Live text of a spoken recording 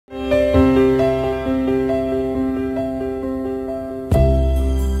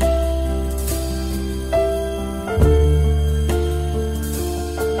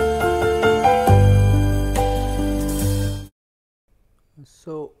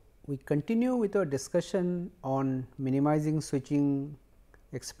we continue with our discussion on minimizing switching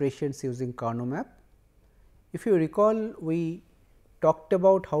expressions using Karnaugh map. If you recall, we talked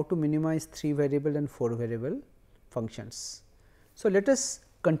about how to minimize 3 variable and 4 variable functions. So, let us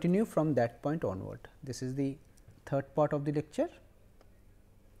continue from that point onward. This is the third part of the lecture.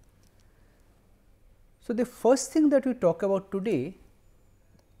 So, the first thing that we talk about today,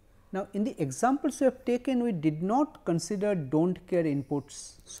 now in the examples we have taken, we did not consider do not care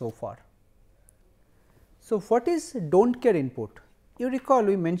inputs so far. So, what is do not care input? You recall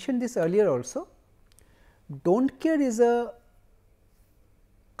we mentioned this earlier also. Do not care is a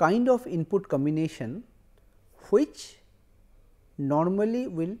kind of input combination which normally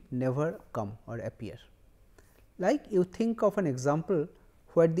will never come or appear. Like you think of an example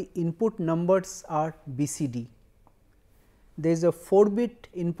where the input numbers are BCD. There is a 4-bit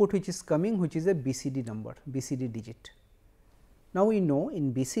input which is coming, which is a BCD number, BCD digit. Now, we know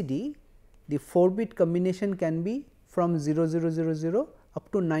in BCD the 4-bit combination can be from 0000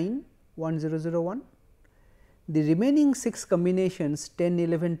 up to 91001. The remaining 6 combinations 10,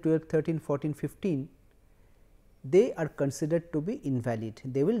 11, 12, 13, 14, 15, they are considered to be invalid,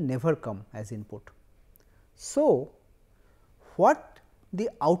 they will never come as input. So, what the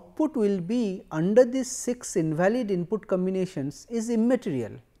output will be under these 6 invalid input combinations is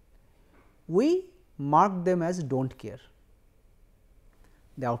immaterial. We mark them as do not care.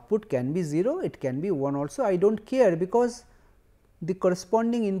 The output can be 0, it can be 1 also, I do not care, because the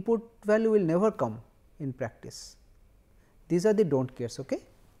corresponding input value will never come in practice. These are the do not cares. Okay?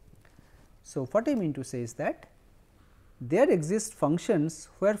 So, what I mean to say is that there exist functions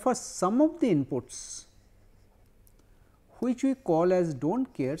where for some of the inputs which we call as do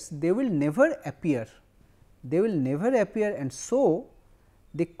not cares, they will never appear, and so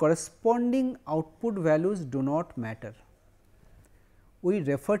the corresponding output values do not matter. We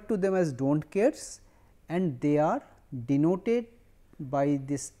refer to them as do not cares, and they are denoted by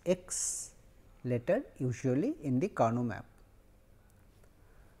this X letter usually in the Karnaugh map.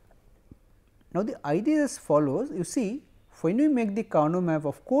 Now, the idea is as follows. You see, when we make the Karnaugh map,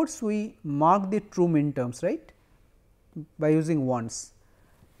 of course, we mark the true minterms, right, by using ones.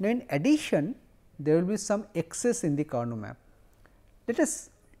 Now, in addition, there will be some excess in the Karnaugh map. Let us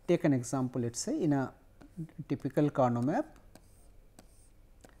take an example. Let us say in a typical Karnaugh map,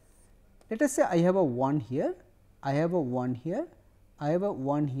 let us say I have a 1 here, I have a 1 here, I have a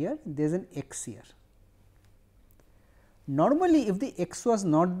 1 here, there is an x here. Normally, if the x was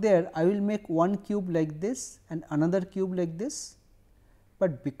not there, I will make one cube like this and another cube like this,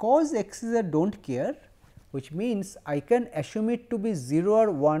 but because x is a do not care, which means I can assume it to be 0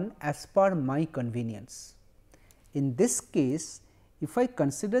 or 1 as per my convenience. In this case, if I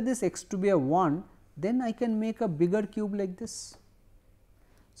consider this x to be a 1, then I can make a bigger cube like this.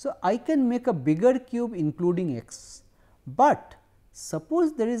 So, I can make a bigger cube including x, but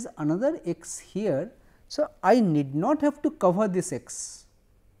suppose there is another x here. So, I need not have to cover this x.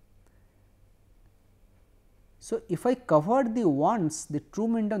 So, if I cover the ones, the true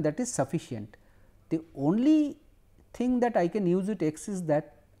minterm, that is sufficient. The only thing that I can use with x is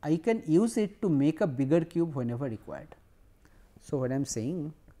that I can use it to make a bigger cube whenever required. So, what I am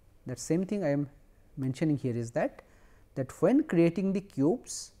saying, that same thing I am mentioning here is that when creating the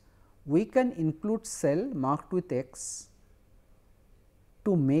cubes, we can include cell marked with x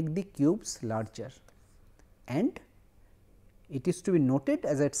to make the cubes larger, and it is to be noted,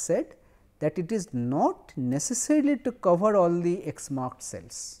 as I said, that it is not necessarily to cover all the x marked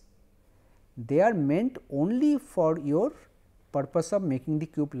cells. They are meant only for your purpose of making the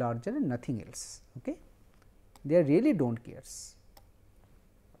cube larger and nothing else. Okay? They are really do not cares.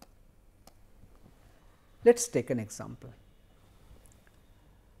 Let us take an example.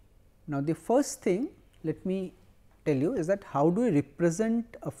 Now, the first thing let me tell you is that how do we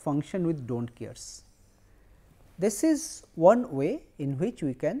represent a function with do not cares. This is one way in which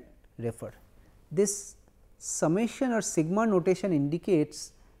we can refer. This summation or sigma notation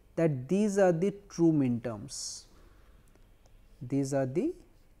indicates that these are the true minterms. These are the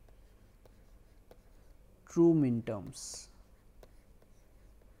true minterms,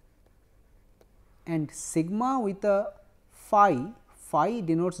 and sigma with a phi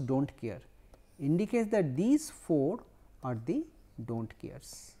denotes do not care, indicates that these 4 are the do not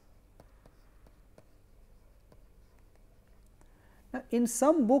cares. Now, in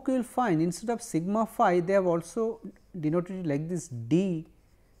some book you will find instead of sigma phi, they have also denoted it like this d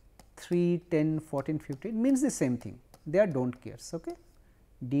 3, 10, 14, 15, means the same thing, they are do not cares. Okay?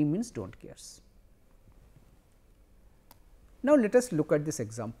 D means do not cares. Now, let us look at this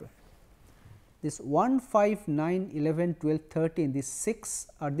example. this 1, 5, 9, 11, 12, 13, these 6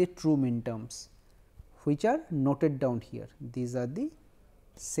 are the true minterms, which are noted down here. These are the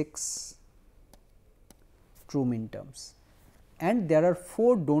 6 true minterms, and there are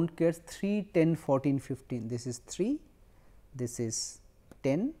 4 don't cares 3, 10, 14, 15. This is 3, this is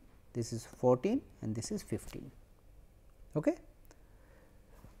 10, this is 14 and this is 15. Okay.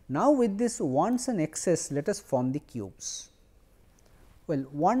 Now, with this 1s and x's, let us form the cubes. Well,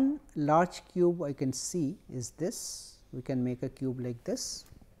 one large cube I can see is this, we can make a cube like this.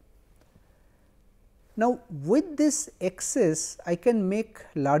 Now, with this x's, I can make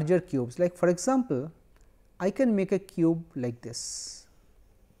larger cubes, like for example, I can make a cube like this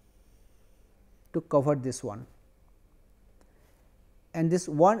to cover this one, and this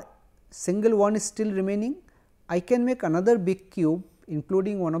one single one is still remaining. I can make another big cube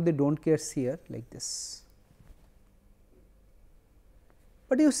including one of the don't cares here like this.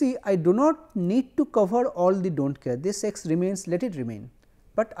 But you see, I do not need to cover all the don't care, this x remains, let it remain,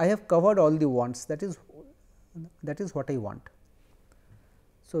 but I have covered all the ones, that is what I want.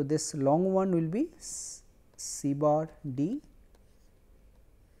 So, this long one will be C bar D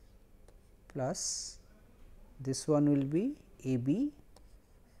plus this one will be A B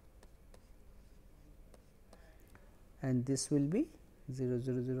and this will be 0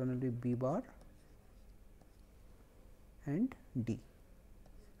 0 0 will be B bar and D.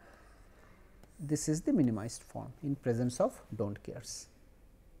 This is the minimized form in presence of don't cares,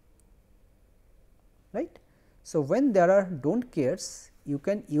 right. So, when there are don't cares, you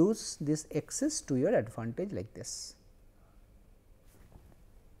can use this x's to your advantage like this,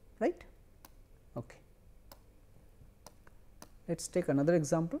 right. Okay. Let us take another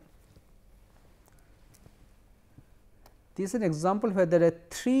example. This is an example where there are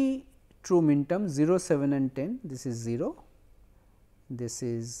 3 true minterms 0, 7 and 10. This is 0, this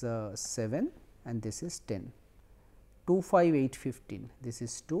is 7 and this is 10, 2, 5, 8, 15. This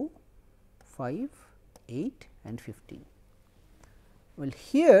is 2, 5, 8 and 15. Well,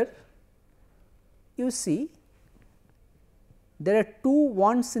 here you see there are 2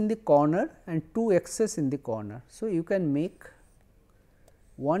 1s in the corner and 2 x's in the corner. So, you can make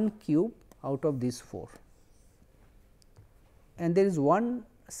one cube out of these 4, and there is one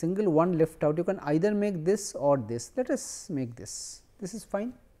single one left out. You can either make this or this. Let us make this. This is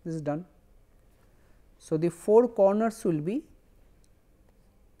fine, this is done. So, the 4 corners will be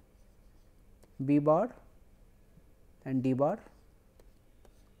B bar and D bar,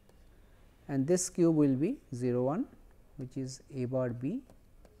 and this cube will be 0 1, which is A bar B,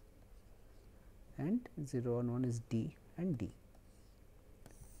 and 0 1 1 is D and D.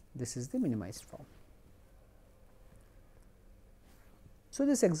 This is the minimized form. So,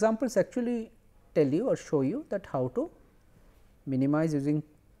 these examples actually tell you or show you that how to minimize using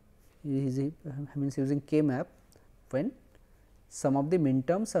using K map when some of the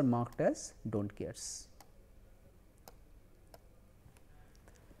minterms are marked as don't cares.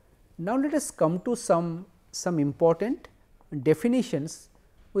 Now, let us come to some important definitions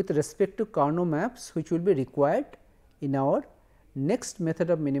with respect to Karnaugh maps, which will be required in our next method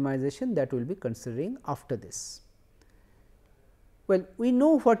of minimization that we will be considering after this. Well, we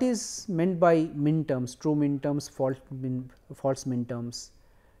know what is meant by minterms, true minterms, false minterms.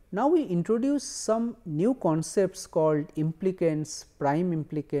 Now, we introduce some new concepts called implicants, prime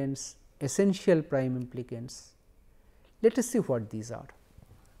implicants, essential prime implicants. Let us see what these are.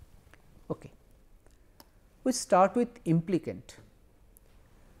 Okay. We start with implicant.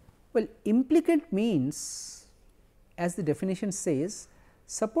 Well, implicant means, as the definition says,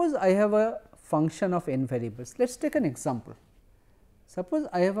 suppose I have a function of n variables. Let us take an example. Suppose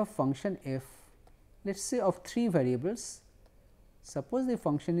I have a function f, let us say of 3 variables. Suppose the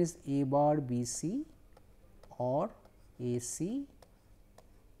function is a bar b c or a c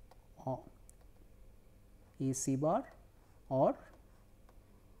or a c bar or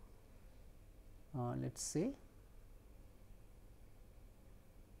let us say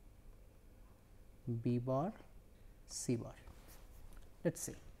b bar c bar. Let us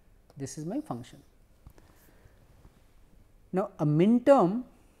say this is my function. Now, a minterm,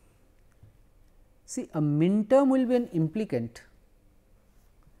 see, a minterm will be an implicant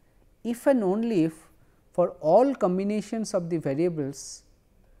if and only if for all combinations of the variables,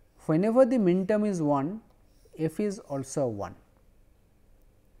 whenever the minterm is 1, f is also 1.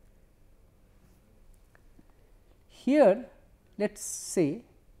 Here, let us say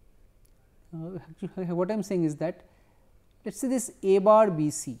what I am saying is that let us say this a bar b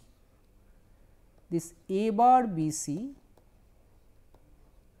c, this a bar b c,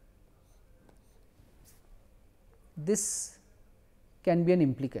 this can be an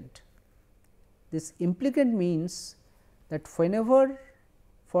implicant. This implicant means that whenever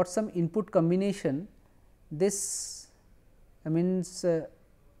for some input combination this means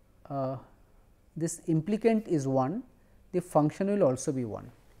this implicant is 1, the function will also be 1.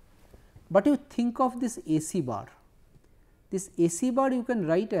 But you think of this AC bar, this AC bar you can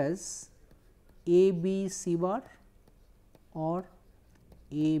write as A B C bar or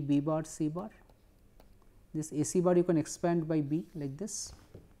A B bar C bar. This AC bar you can expand by B like this.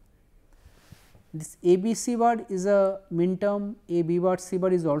 This A B C bar is a min term, A B bar C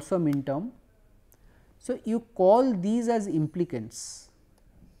bar is also a min term. So, you call these as implicants.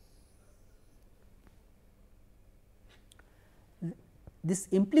 This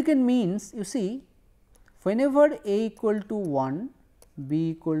implicant means you see whenever A equal to 1, B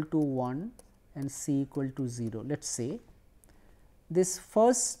equal to 1 and C equal to 0, let us say this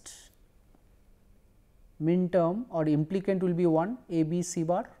first min term or implicant will be 1 A B C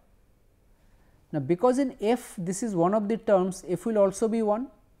bar. Now, because in F this is one of the terms, F will also be 1,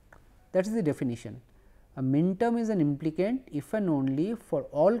 that is the definition. A min term is an implicant if and only for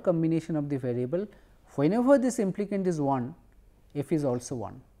all combination of the variable, whenever this implicant is 1, F is also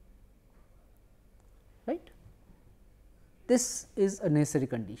 1, right. This is a necessary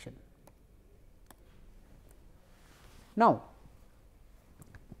condition. Now,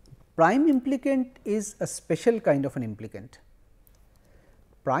 prime implicant is a special kind of an implicant.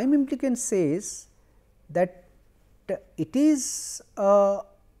 Prime implicant says that it is an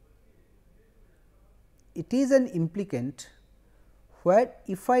implicant where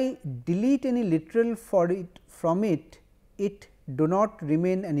if I delete any literal for it from it, it do not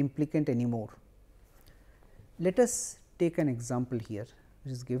remain an implicant anymore. Let us take an example here,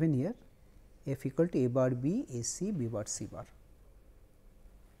 which is given here, F equal to A bar B, A C, B bar C bar.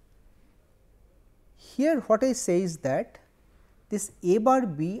 Here what I say is that this A bar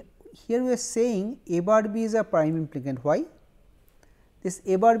B, here we are saying A bar B is a prime implicant. Why? This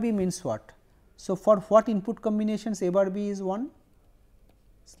A bar B means what? So, for what input combinations A bar B is 1?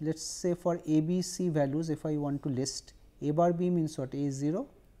 Let us say for A, B, C values, if I want to list, A bar B means what? A is 0,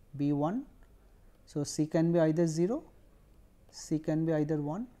 B 1. So, C can be either 0, C can be either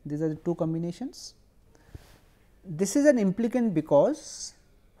 1, these are the two combinations. This is an implicant because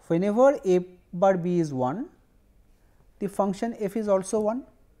whenever A bar B is 1, the function f is also 1,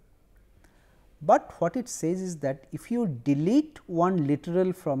 but what it says is that if you delete one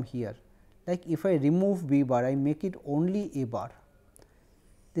literal from here, like if I remove B bar, I make it only A bar,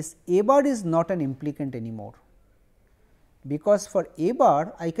 this A bar is not an implicant anymore, because for A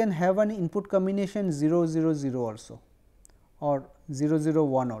bar I can have an input combination 0 0 0 also or 0 0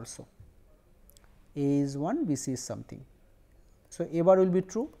 1 also, A is 1, B C is something. So, A bar will be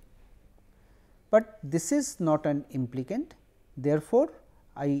true, but this is not an implicant. Therefore,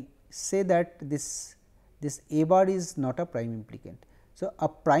 I say that this A bar is not a prime implicant. So, a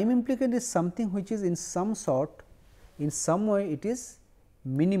prime implicant is something which is in some sort, in some way it is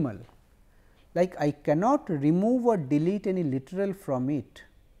minimal, like I cannot remove or delete any literal from it,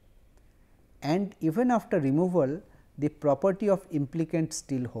 and even after removal the property of implicant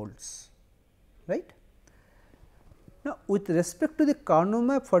still holds, right. Now, with respect to the Karnaugh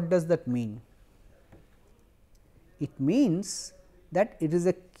map, what does that mean? It means that it is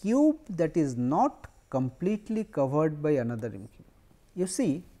a cube that is not completely covered by another cube. You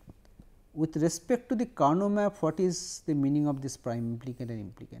see, with respect to the Karnaugh map, what is the meaning of this prime implicant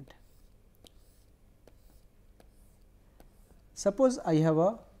and implicant? Suppose I have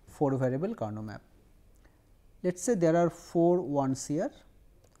a 4 variable Karnaugh map. Let us say there are 4 ones here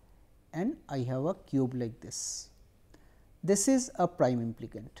and I have a cube like this. This is a prime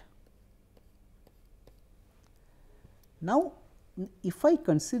implicant. Now, if I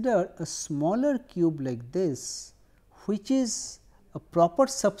consider a smaller cube like this, which is a proper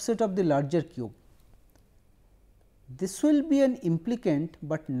subset of the larger cube, this will be an implicant,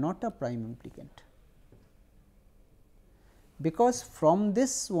 but not a prime implicant, because from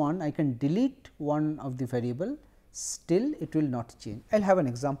this one I can delete one of the variable, still it will not change. I will have an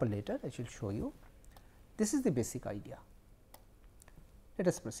example later, I shall show you. This is the basic idea. Let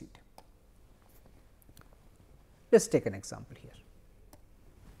us proceed. Let us take an example here.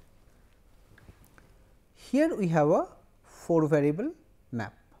 Here we have a 4 variable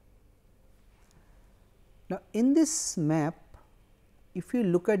map. Now, in this map, if you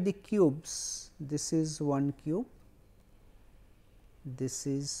look at the cubes, this is one cube, this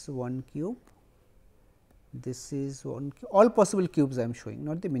is one cube, this is one cube, all possible cubes I am showing,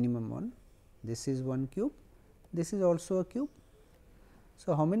 not the minimum one. This is one cube, this is also a cube.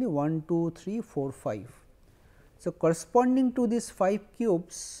 So, how many? 1, 2, 3, 4, 5. So, corresponding to these 5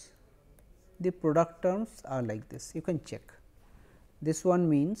 cubes, the product terms are like this, you can check. This one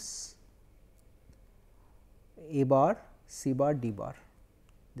means A bar, C bar, D bar,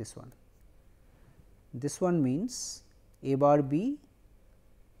 this one. This one means A bar B,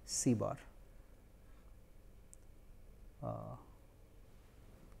 C bar.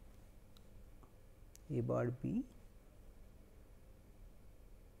 A bar B,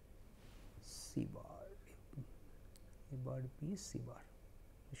 C bar, A bar B, C bar.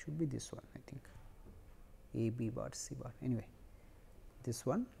 It should be this one, I think, A B bar, C bar. Anyway, this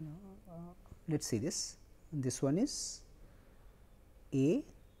one, let us see this. This one is A,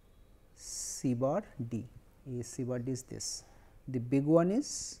 C bar, D. A, C bar, D is this. The big one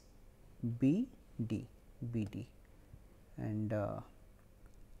is B, D, B, D, and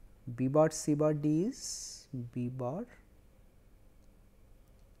B bar, C bar, D is B bar,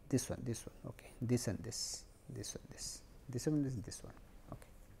 this one, okay, this and this one, this one is this one.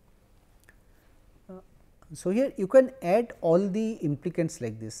 Okay. So, here you can add all the implicants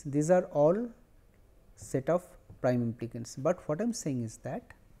like this, these are all set of prime implicants, but what I am saying is that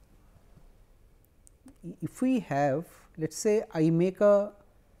if we have, let us say I make a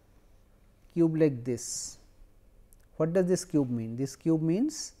cube like this, what does this cube mean? This cube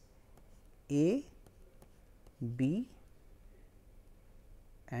means A, B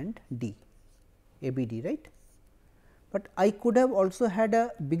and D, A, B, D, right. But I could have also had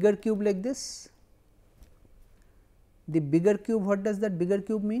a bigger cube like this. The bigger cube, what does that bigger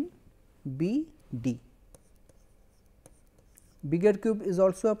cube mean? B, D. Bigger cube is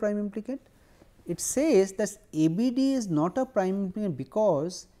also a prime implicant. It says that ABD is not a prime implicant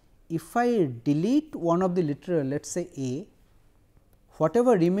because if I delete one of the literal, let us say A,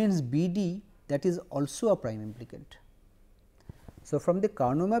 whatever remains BD, that is also a prime implicant. So, from the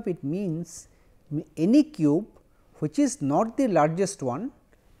Karnaugh map it means any cube which is not the largest one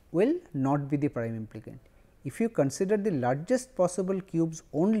will not be the prime implicant. If you consider the largest possible cubes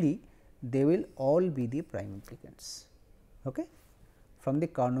only, they will all be the prime implicants. Okay. From the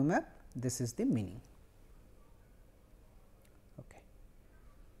Karnaugh map, this is the meaning. Okay.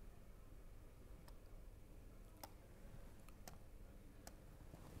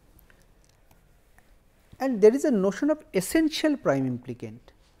 And there is a notion of essential prime implicant.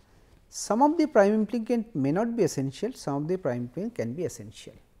 Some of the prime implicant may not be essential, some of the prime implicant can be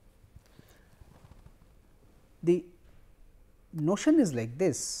essential. The notion is like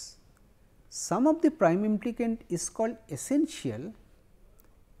this: some of the prime implicant is called essential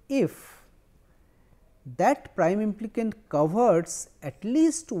if that prime implicant covers at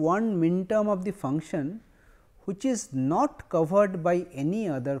least one minterm of the function which is not covered by any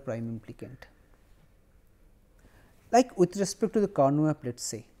other prime implicant. Like with respect to the Karnaugh map, let us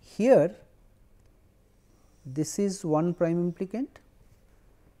say here this is one prime implicant,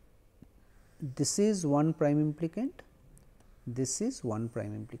 this is one prime implicant, this is one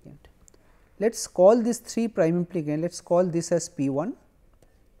prime implicant. Let us call these three prime implicant, let us call this as P 1,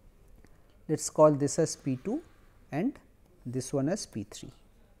 let us call this as P 2 and this one as P 3.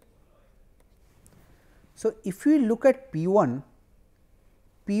 So, if we look at P 1,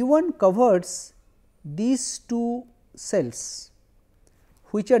 P 1 covers these two cells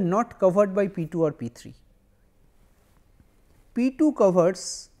which are not covered by P 2 or P 3. P 2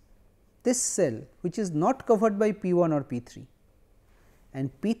 covers this cell which is not covered by P 1 or P 3,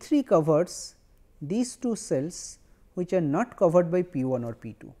 and P 3 covers these two cells which are not covered by P 1 or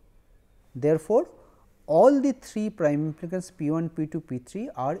P 2. Therefore, all the three prime implicants P 1, P 2, P 3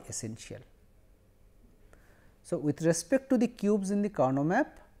 are essential. So, with respect to the cubes in the Karnaugh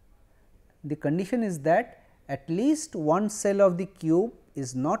map, the condition is that at least one cell of the cube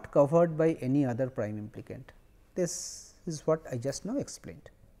is not covered by any other prime implicant. This is what I just now explained.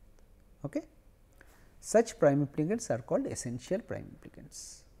 Okay. Such prime implicants are called essential prime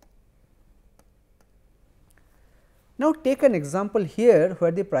implicants. Now, take an example here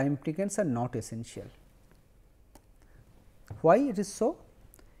where the prime implicants are not essential. Why it is so?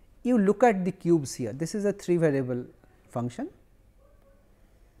 You look at the cubes here, this is a 3 variable function,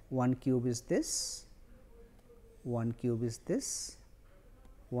 one cube is this, one cube is this,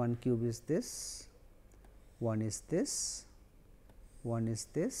 one cube is this, one is this, one is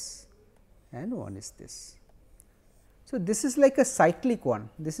this and one is this. So, this is like a cyclic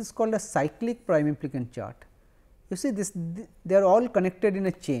one, this is called a cyclic prime implicant chart. You see this, they are all connected in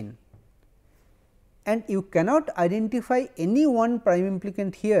a chain, and you cannot identify any one prime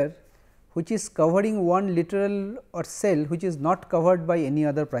implicant here which is covering one literal or cell which is not covered by any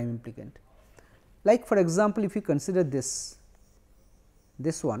other prime implicant. Like for example, if you consider this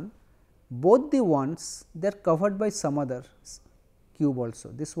one, both the ones they are covered by some other cube also.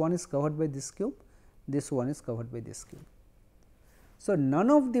 This one is covered by this cube, this one is covered by this cube. So, none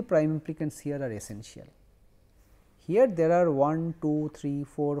of the prime implicants here are essential. Here there are 1, 2, 3,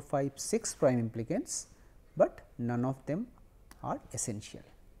 4, 5, 6 prime implicants, but none of them are essential.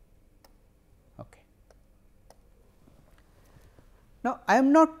 Okay. Now, I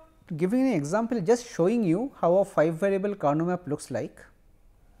am not giving an example, just showing you how a 5 variable Karnaugh map looks like,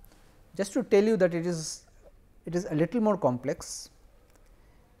 just to tell you that it is a little more complex.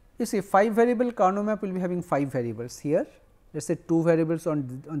 You see 5 variable Karnaugh map will be having 5 variables here, let us say 2 variables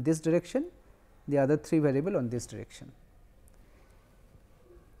on this direction, the other 3 variable on this direction.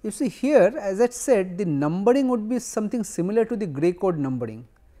 You see here, as I said, the numbering would be something similar to the gray code numbering,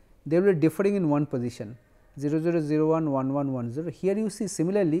 they will be differing in one position 0 0 0 1 1 1 1 0. Here you see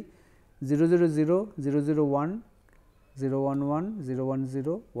similarly 0 0 0 0 0 1 0 1 1 0 1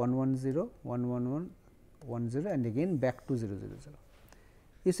 0 1 1 0 1 1 1 1 0 and again back to 0 0 0.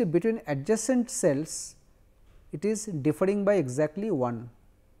 You see between adjacent cells it is differing by exactly 1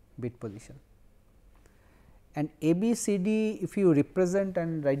 bit position, and A, B, C, D, if you represent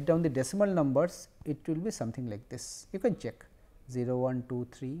and write down the decimal numbers, it will be something like this. You can check 0, 1, 2,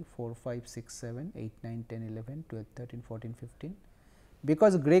 3, 4, 5, 6, 7, 8, 9, 10, 11, 12, 13, 14, 15.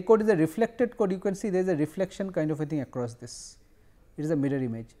 Because gray code is a reflected code, you can see there is a reflection kind of a thing across this. It is a mirror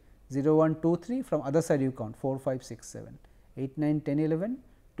image 0, 1, 2, 3, from other side you count 4, 5, 6, 7, 8, 9, 10, 11,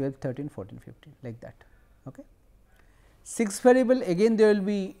 12, 13, 14, 15 like that. Okay. 6 variable, again there will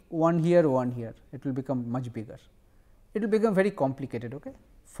be 1 here, 1 here, it will become much bigger, it will become very complicated. Okay.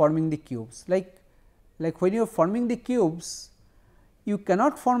 Forming the cubes, like when you are forming the cubes, you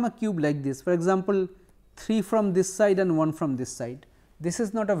cannot form a cube like this. For example, 3 from this side and 1 from this side, this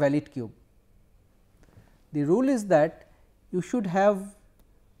is not a valid cube. The rule is that you should have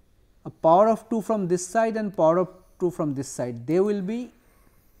a power of 2 from this side and power of 2 from this side, they will be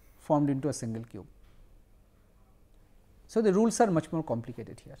formed into a single cube. So, the rules are much more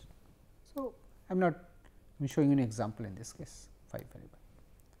complicated here. So, I am showing you an example in this case 5 variable.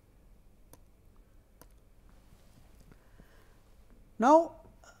 Now,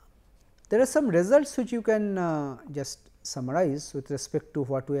 there are some results which you can just summarize with respect to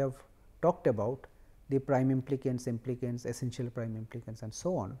what we have talked about, the prime implicants, essential prime implicants and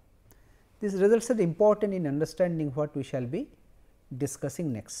so on. These results are important in understanding what we shall be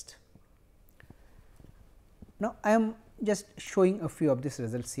discussing next. Now, I am just showing a few of these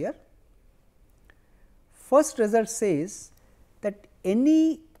results here. First result says that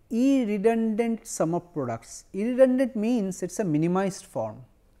any E-redundant sum of products, E-redundant means it is a minimized form.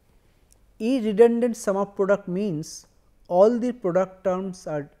 E-redundant sum of product means all the product terms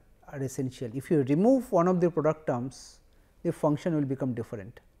are essential. If you remove one of the product terms, the function will become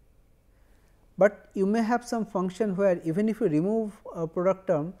different. But you may have some function where even if you remove a product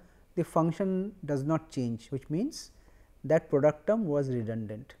term, the function does not change, which means that product term was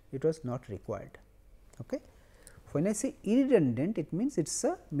redundant, it was not required. Okay. When I say irredundant, it means it is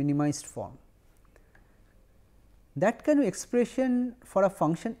a minimized form. That kind of expression for a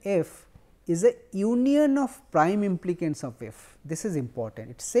function f is a union of prime implicants of f. This is important.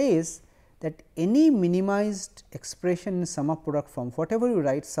 It says that any minimized expression in sum of product form, whatever you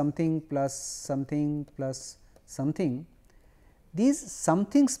write, something plus something plus something, these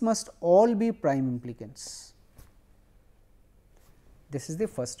somethings must all be prime implicants. This is the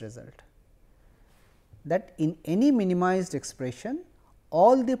first result, that in any minimized expression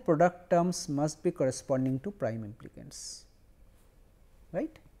all the product terms must be corresponding to prime implicants,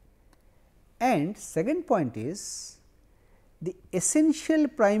 right. And second point is the essential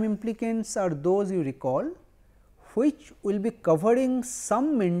prime implicants are those, you recall, which will be covering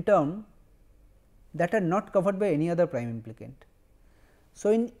some min term that are not covered by any other prime implicant. So,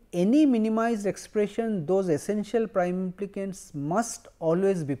 in any minimized expression, those essential prime implicants must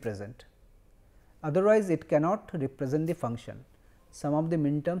always be present, otherwise it cannot represent the function, some of the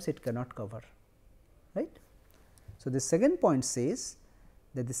min terms it cannot cover, right. So, the second point says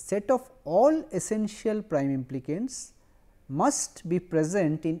that the set of all essential prime implicants must be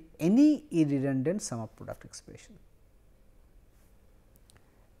present in any irredundant sum of product expression.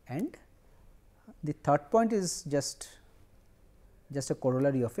 And the third point is just a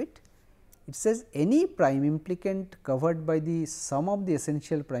corollary of it. It says any prime implicant covered by the sum of the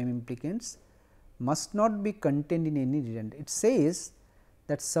essential prime implicants must not be contained in any redundant. It says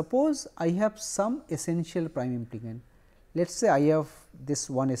that suppose I have some essential prime implicant, let us say I have this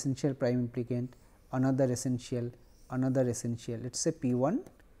one essential prime implicant, another essential, let us say P 1,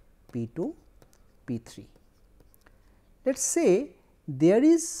 P 2, P 3. Let us say there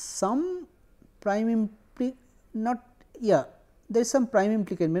is some prime implicant, there is some prime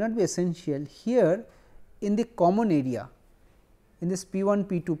implicant, may not be essential here in the common area in this P 1,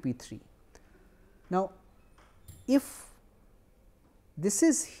 P 2, P 3. Now, if this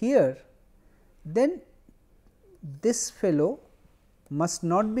is here, then this fellow must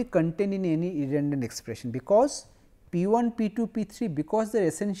not be contained in any redundant expression, because P 1, P 2, P 3, because they are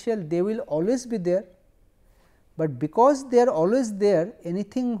essential, they will always be there, but because they are always there,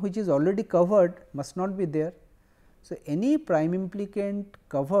 anything which is already covered must not be there. So, any prime implicant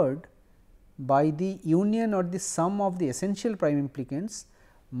covered by the union or the sum of the essential prime implicants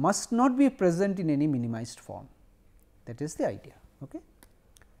must not be present in any minimized form. That is the idea. Okay.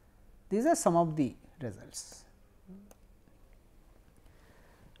 These are some of the results.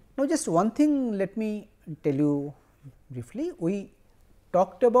 Now, just one thing let me tell you briefly. We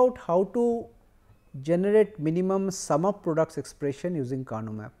talked about how to generate minimum sum of products expression using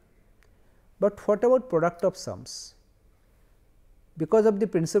Karnaugh map, but what about product of sums? Because of the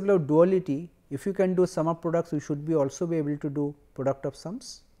principle of duality, if you can do sum of products, you should be also be able to do product of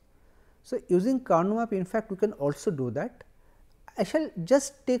sums. So, using Karnaugh map, in fact, we can also do that. I shall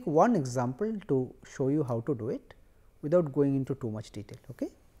just take one example to show you how to do it without going into too much detail. Okay.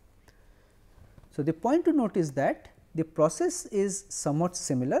 So, the point to note is that the process is somewhat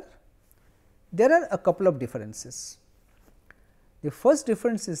similar. There are a couple of differences. The first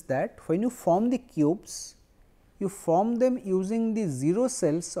difference is that when you form the cubes, you form them using the 0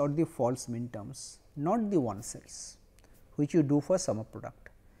 cells or the false min terms, not the 1 cells, which you do for sum of product.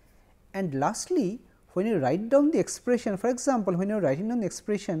 And lastly, when you write down the expression, for example, when you are writing down the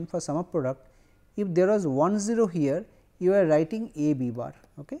expression for sum of product, if there was 1 0 here, you are writing A B bar.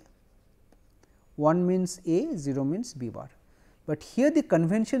 Okay. 1 means A, 0 means B bar, but here the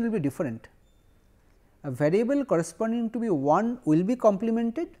convention will be different. A variable corresponding to be 1 will be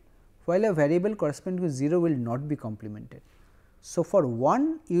complemented, while a variable corresponding to 0 will not be complemented. So, for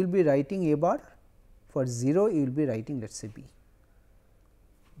 1 you will be writing A bar, for 0 you will be writing let us say B.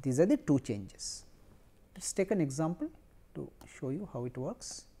 These are the two changes. Let us take an example to show you how it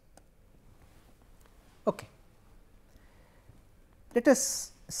works. Okay. Let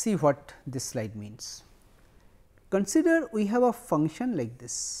us see what this slide means. Consider we have a function like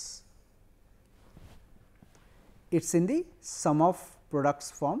this. It is in the sum of products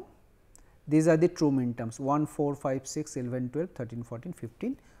form. These are the true min terms 1, 4, 5, 6, 11, 12, 13, 14,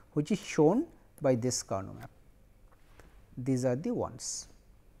 15, which is shown by this Karnaugh map. These are the ones.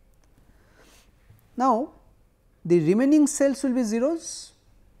 Now, the remaining cells will be zeros.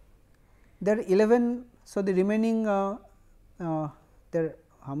 There are 11. So, the remaining there are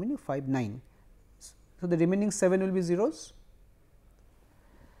how many? 5, 9. So, the remaining 7 will be zeros.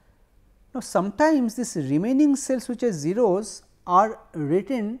 Now, sometimes this remaining cells which are zeros are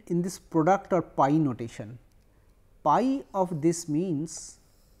written in this product or pi notation. Pi of this means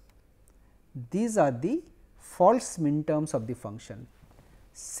these are the false min terms of the function.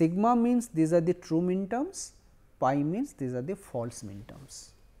 Sigma means these are the true min terms, pi means these are the false min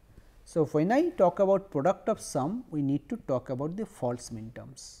terms. So, when I talk about product of sum, we need to talk about the false min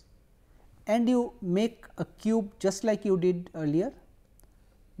terms, and you make a cube just like you did earlier.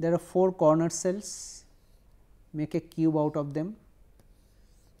 There are 4 corner cells, make a cube out of them.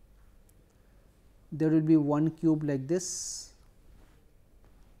 There will be one cube like this,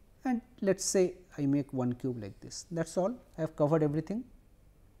 and let us say I make one cube like this. That is all, I have covered everything.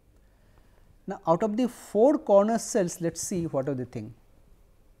 Now, out of the 4 corner cells, let us see what are the thing.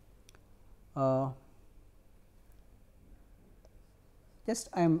 Just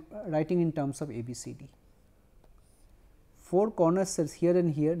I am writing in terms of A, B, C, D. 4 corner cells here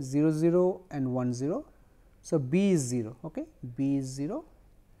and here 0, 0 and 1, 0. So, B is 0, okay. B is 0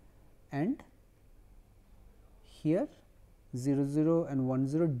 and here 0, 0 and 1,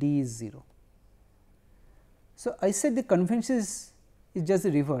 0, D is 0. So, I said the convention is just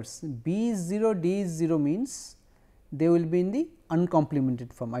the reverse. B is 0, D is 0 means they will be in the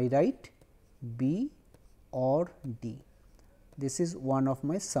uncomplemented form. I write B or D. This is one of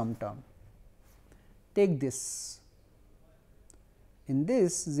my sum term. Take this. In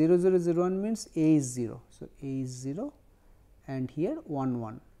this 0, 0, 0, 1 means A is 0. So, A is 0 and here 1,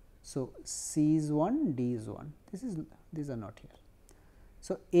 1. So, C is 1, D is 1. These are not here.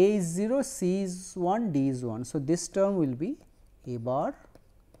 So, A is 0, C is 1, D is 1. So, this term will be A bar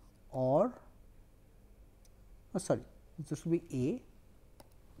or sorry, this will be A,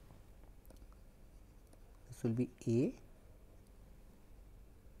 this will be A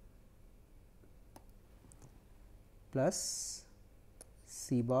plus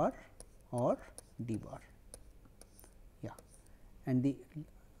C bar or D bar, yeah. And the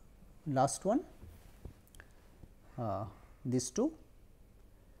last one these two,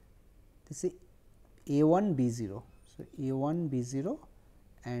 this is A1 B0. So, A1 B0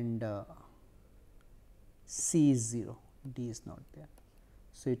 and C is 0, D is not there.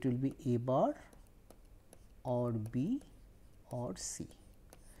 So, it will be A bar or B or C.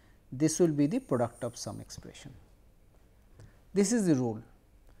 This will be the product of sum expression. This is the rule.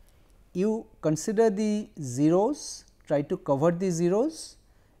 You consider the zeros, try to cover the zeros,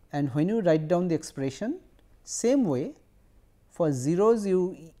 and when you write down the expression, same way for zeros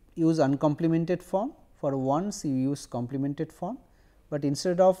you use uncomplemented form, for ones you use complemented form, but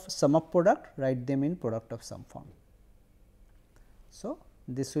instead of sum of product write them in product of sum form. So,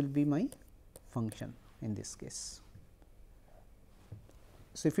 this will be my function in this case.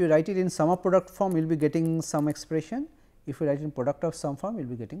 So, if you write it in sum of product form you will be getting some expression, if you write in product of sum form you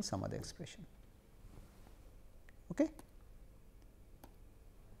will be getting some other expression. Okay.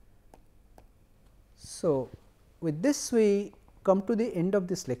 So, with this we come to the end of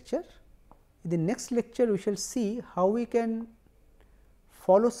this lecture. In the next lecture we shall see how we can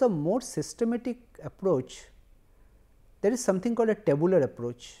follow some more systematic approach. There is something called a tabular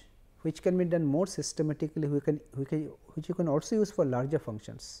approach, which can be done more systematically, which you can also use for larger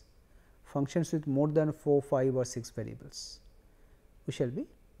functions, functions with more than 4, 5 or 6 variables. We shall be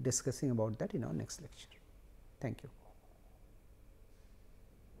discussing about that in our next lecture. Thank you.